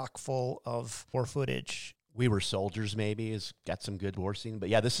is chock full of war footage. We Were Soldiers maybe has got some good war scene, but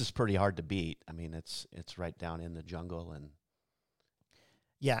yeah, this is pretty hard to beat. I mean, it's right down in the jungle and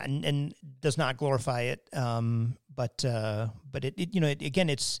and does not glorify it. But it again,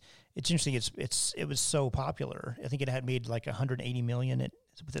 it's interesting. It was so popular. I think it had made like $180 million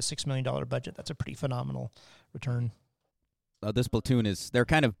with a $6 million budget. That's a pretty phenomenal return. This platoon they're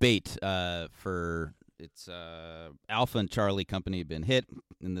kind of bait for it's Alpha and Charlie company have been hit,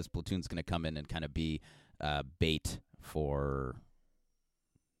 and this platoon's going to come in and kind of be bait for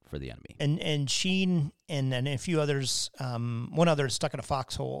the enemy. And Sheen and a few others, one other is stuck in a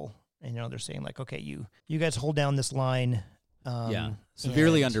foxhole, and they're saying like, okay, you guys hold down this line.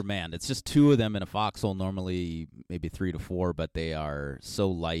 Severely undermanned. It's just two of them in a foxhole. Normally maybe 3 to 4, but they are so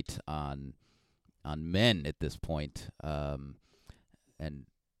light on men at this point. And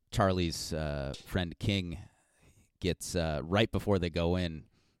Charlie's friend King gets right before they go in,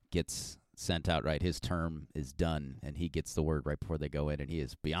 gets sent out. Right, his term is done, and he gets the word right before they go in, and he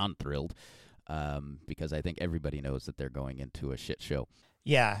is beyond thrilled because I think everybody knows that they're going into a shit show.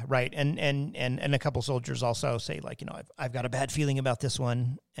 Yeah, right, and a couple soldiers also say like, I've got a bad feeling about this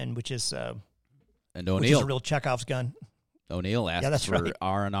one, and which is a real Chekhov's gun. O'Neill asks for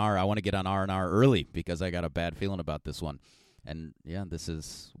R&R. I want to get on R&R early because I got a bad feeling about this one. And, this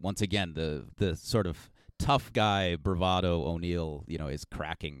is, once again, the sort of tough guy bravado O'Neill, is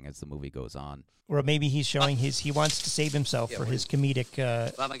cracking as the movie goes on. Or maybe he's showing he wants to save himself for his comedic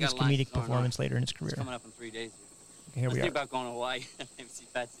performance later in his career. It's coming up in 3 days. Here we are. Think about going to Hawaii. See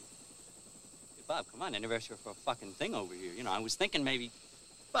Patsy. Hey, Bob, come on. I never asked you for a fucking thing over here. I was thinking maybe...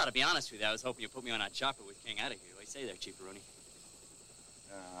 Well, to be honest with you, I was hoping you'd put me on that chopper with King out of here. What do you say there, Chief Rooney?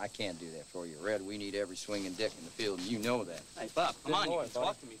 I can't do that for you, Red. We need every swinging dick in the field, and you know that. Hey, Bob, come on. You can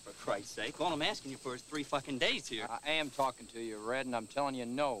talk to me, for Christ's sake. All I'm asking you for is 3 fucking days here. I am talking to you, Red, and I'm telling you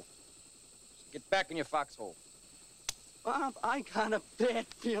no. Just get back in your foxhole. Bob, I got a bad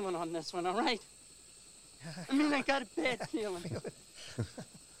feeling on this one, all right? I got a bad feeling.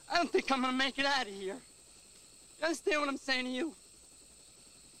 I don't think I'm going to make it out of here. You understand what I'm saying to you?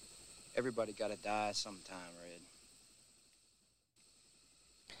 Everybody got to die sometime, Red.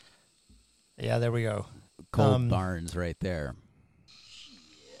 Yeah, there we go. Cold Barnes right there.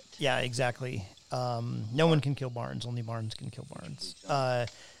 Yeah, exactly. No one can kill Barnes. Only Barnes can kill Barnes.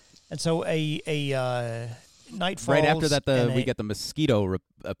 And so a night falls. Right after that, we get the mosquito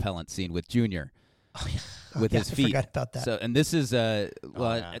repellent scene with Junior. Oh, yeah. With his feet. I forgot about that. So, and this is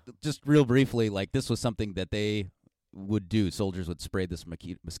just real briefly, like this was something that they would do. Soldiers would spray this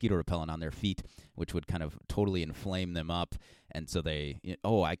mosquito repellent on their feet, which would kind of totally inflame them up. And so they,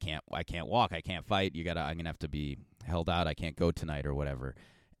 I can't walk, I can't fight. I'm gonna have to be held out. I can't go tonight or whatever.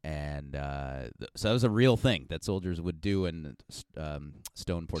 And so that was a real thing that soldiers would do, and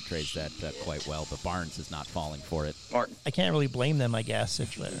Stone portrays that quite well. But Barnes is not falling for it. Martin, I can't really blame them, I guess,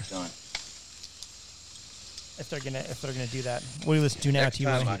 if they're gonna do that. What do you listen to now,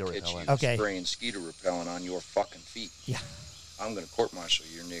 T-Roy? Okay. Spraying mosquito repellent on your fucking feet. Yeah. I'm gonna court-martial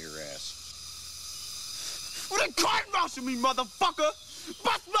your nigger ass. Well, then court-martial me, motherfucker!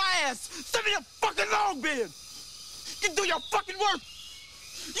 Bust my ass! Send me to fucking Long Beach! Get do your fucking work!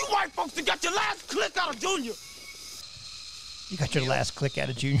 You white folks that got your last click out of Junior! You got your last click out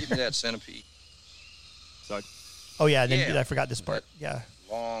of Junior. Give me that centipede. Sorry. Oh, yeah, then I forgot this part. Yeah.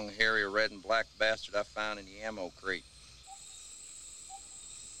 Long, hairy, red and black bastard I found in the ammo crate.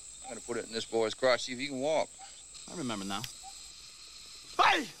 I'm gonna put it in this boy's crotch, see if he can walk. I remember now.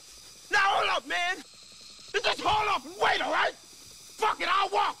 Hey! Now hold up, man! Just hold up and wait, all right? Fuck it, I'll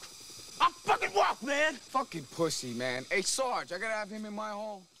walk! I'll fucking walk, man! Fucking pussy, man. Hey, Sarge, I gotta have him in my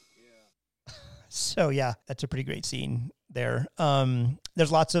home. So yeah, that's a pretty great scene there.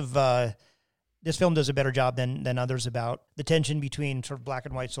 There's lots of this film does a better job than others about the tension between sort of black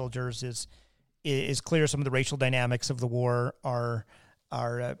and white soldiers is clear. Some of the racial dynamics of the war are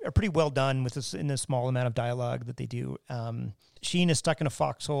pretty well done with this in the small amount of dialogue that they do. Sheen is stuck in a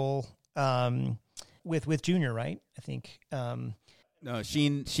foxhole with Junior, right? I think. No,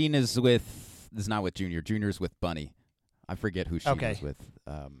 Sheen is not with Junior. Junior's with Bunny. I forget who Sheen is with.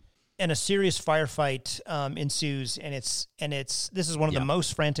 And a serious firefight ensues, and this is one of the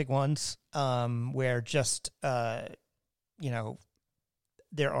most frantic ones, where just there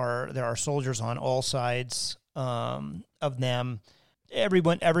are soldiers on all sides of them.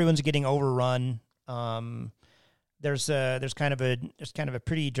 Everyone's getting overrun. There's kind of a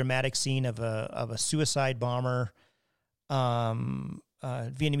pretty dramatic scene of a suicide bomber,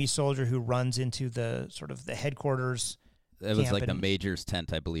 Vietnamese soldier who runs into the sort of the headquarters. It was like the Major's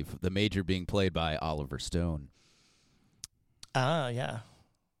tent, I believe. The Major being played by Oliver Stone. Yeah.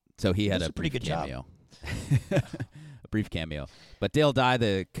 So he had a pretty good cameo. A brief cameo. But Dale Dye,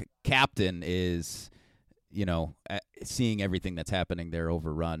 the captain, is, seeing everything that's happening there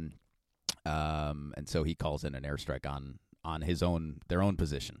overrun. And so he calls in an airstrike on their own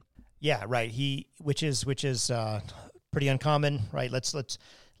position. Yeah, right. Which is pretty uncommon, right? Let's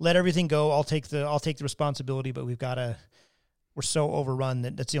let everything go. I'll take the responsibility, but we're so overrun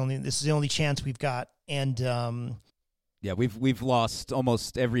that this is the only chance we've got. And we've lost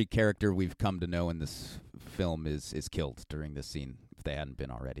almost every character we've come to know in this film is killed during this scene, if they hadn't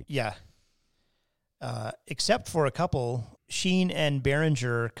been already. Yeah. Except for a couple, Sheen and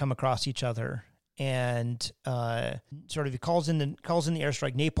Berenger come across each other, and sort of he calls in the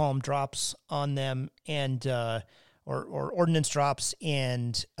airstrike. Napalm drops on them, and or ordnance drops,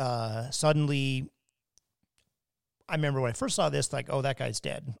 and suddenly, I remember when I first saw this, like, oh, that guy's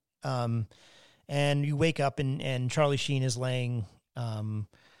dead. And you wake up, and Charlie Sheen is laying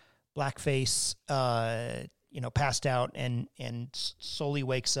blackface, passed out, and slowly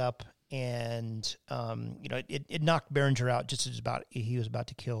wakes up. And it knocked Berenger out just as he was about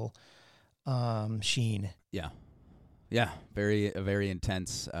to kill Sheen. Yeah, very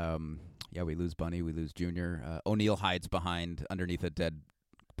intense. We lose Bunny, we lose Junior. O'Neill hides underneath a dead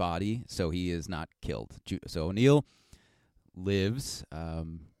body, so he is not killed. So O'Neill lives,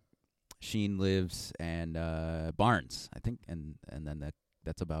 Sheen lives, and Barnes, I think, and then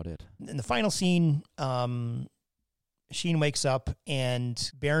that's about it. In the final scene, Sheen wakes up,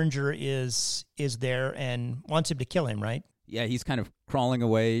 and Berenger is there and wants him to kill him, right? Yeah, he's kind of crawling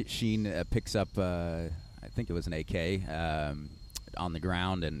away. Sheen picks up, I think it was an AK, on the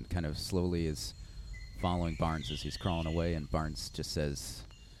ground, and kind of slowly is following Barnes as he's crawling away, and Barnes just says,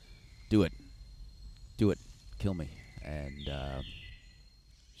 do it, kill me. And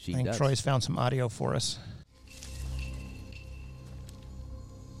Sheen does. I think Troy's found some audio for us.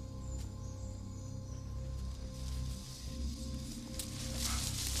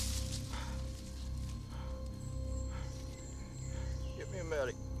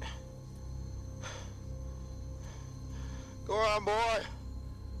 Medic. Go on, boy.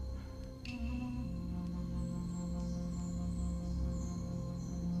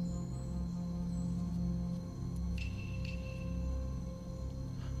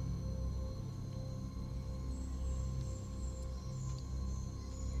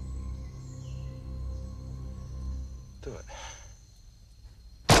 Do it.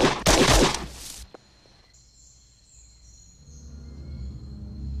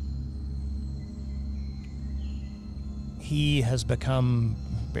 He has become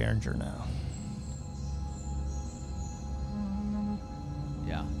Berenger now.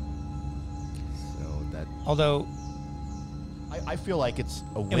 Yeah. So that. Although, I feel like it's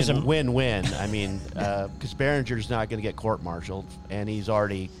a win-win. I mean, because Berenger's not going to get court-martialed, and he's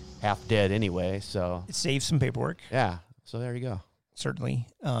already half dead anyway. So it saves some paperwork. Yeah. So there you go. Certainly.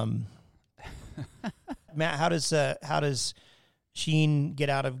 Matt, how does Sheen get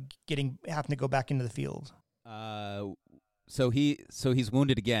out of having to go back into the field? So he's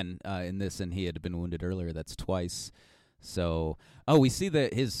wounded again in this, and he had been wounded earlier. That's twice. So we see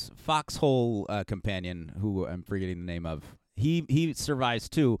that his foxhole companion, who I'm forgetting the name of, he survives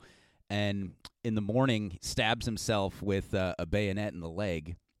too, and in the morning stabs himself with a bayonet in the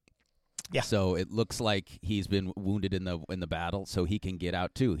leg. Yeah. So it looks like he's been wounded in the battle, so he can get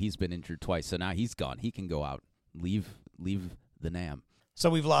out too. He's been injured twice, so now he's gone. He can go out, leave the NAM. So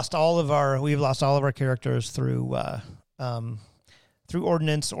we've lost all of our characters through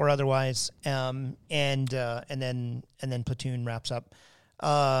ordnance or otherwise, and then Platoon wraps up.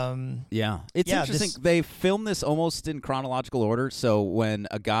 It's interesting. They filmed this almost in chronological order. So when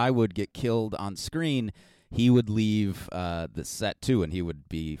a guy would get killed on screen, he would leave the set too, and he would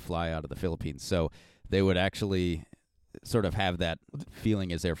fly out of the Philippines. So they would actually sort of have that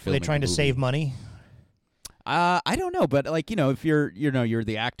feeling as they're filming. Are they trying to save money? I don't know, but if you're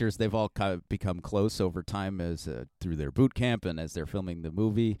the actors, they've all kind of become close over time as through their boot camp and as they're filming the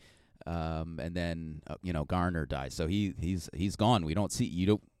movie. And then Garner dies, so he's gone. We don't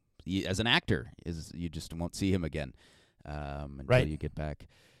see as an actor you just won't see him again until you get back.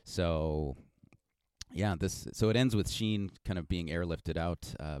 So so it ends with Sheen kind of being airlifted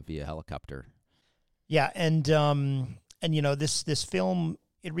out via helicopter. Yeah, and this film,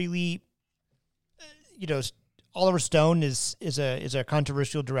 it really, Oliver Stone is a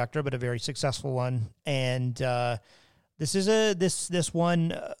controversial director, but a very successful one, and this is this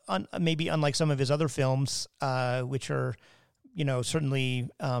one maybe unlike some of his other films, which are certainly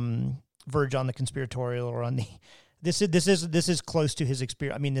verge on the conspiratorial or on the this is close to his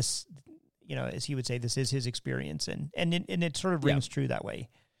experience. I mean, this as he would say, this is his experience, and it sort of rings true that way.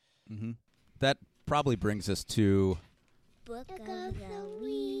 Mm-hmm. That probably brings us to Book of the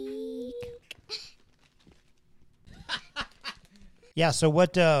Week. Yeah, so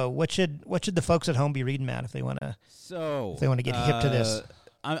what should the folks at home be reading, Matt, if they want to get hip to this?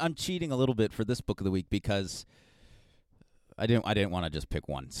 I'm cheating a little bit for this book of the week because I didn't want to just pick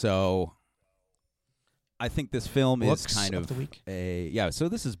one. So I think this film books is kind of the week. So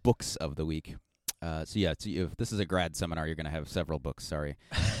this is books of the week. So if this is a grad seminar, you're going to have several books. Sorry.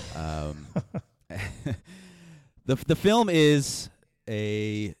 The film is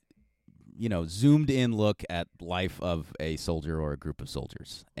a zoomed in look at life of a soldier or a group of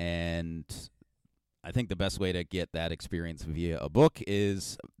soldiers. And I think the best way to get that experience via a book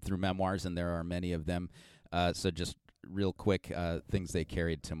is through memoirs, and there are many of them. So just real quick, things they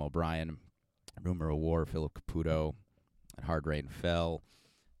carried: Tim O'Brien, Rumor of War, Philip Caputo, Hard Rain Fell.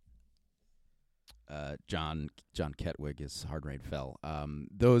 John Ketwig is Hard Rain Fell.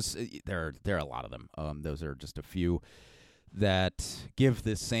 Those there are a lot of them. Those are just a few that give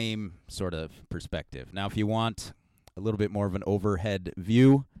the same sort of perspective. Now, if you want a little bit more of an overhead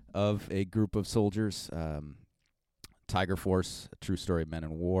view of a group of soldiers, Tiger Force, A True Story of Men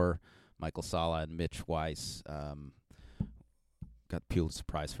in War, Michael Sala and Mitch Weiss got Pulitzer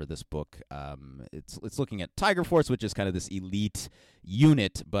Prize for this book. It's looking at Tiger Force, which is kind of this elite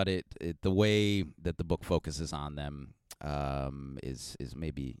unit, but the way that the book focuses on them is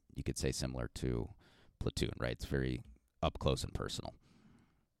maybe you could say similar to Platoon, right? It's very up close and personal.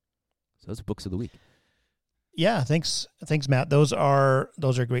 So those are books of the week. Yeah, thanks, Matt. Those are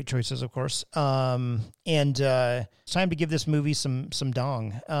great choices, of course. And it's time to give this movie some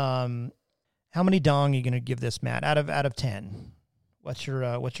dong. How many dong are you going to give this, Matt? Out of 10, what's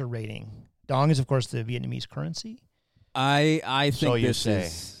your rating? Dong is, of course, the Vietnamese currency. I think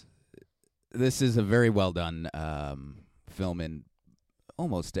this is a very well done film in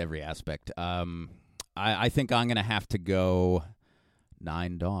almost every aspect. I think I'm going to have to go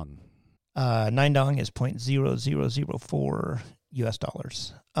 9 dong. 9 dong is $0.0004 US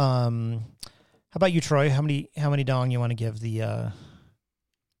dollars. How about you, Troy? How many dong you want to give the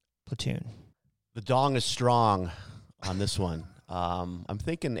Platoon? The dong is strong on this one. I'm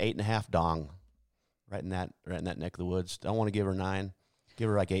thinking 8.5 dong, right in that neck of the woods. Don't want to give her 9. Give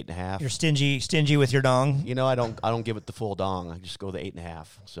her like 8.5. You're stingy with your dong. I don't give it the full dong. I just go the 8.5.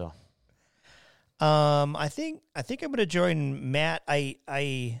 So. I think I'm going to join Matt.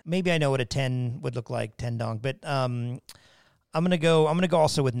 I maybe I know what a 10 would look like, 10 dong, but I'm going to go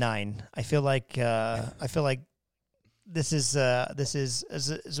also with 9. I feel like this is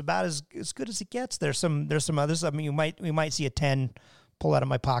about as good as it gets. There's some others. I mean, we might see a 10 pull out of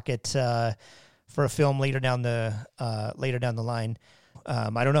my pocket for a film later down the line.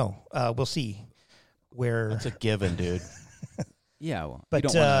 I don't know. We'll see where. That's a given, dude. Yeah, well, but you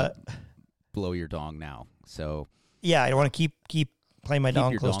don't want to blow your dong now. So yeah, I want to keep playing my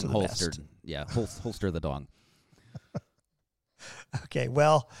dong close dong to the holstered. vest. Yeah, holster the dong. Okay,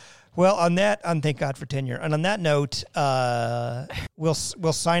 well, on thank God for tenure. And on that note, we'll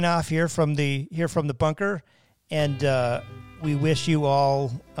sign off here from the bunker, and we wish you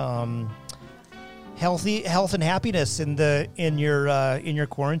all health and happiness in your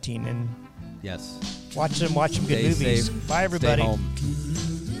quarantine, and yes, watch some good Stay movies. Safe. Bye, everybody. Stay home.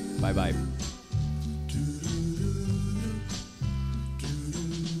 Bye.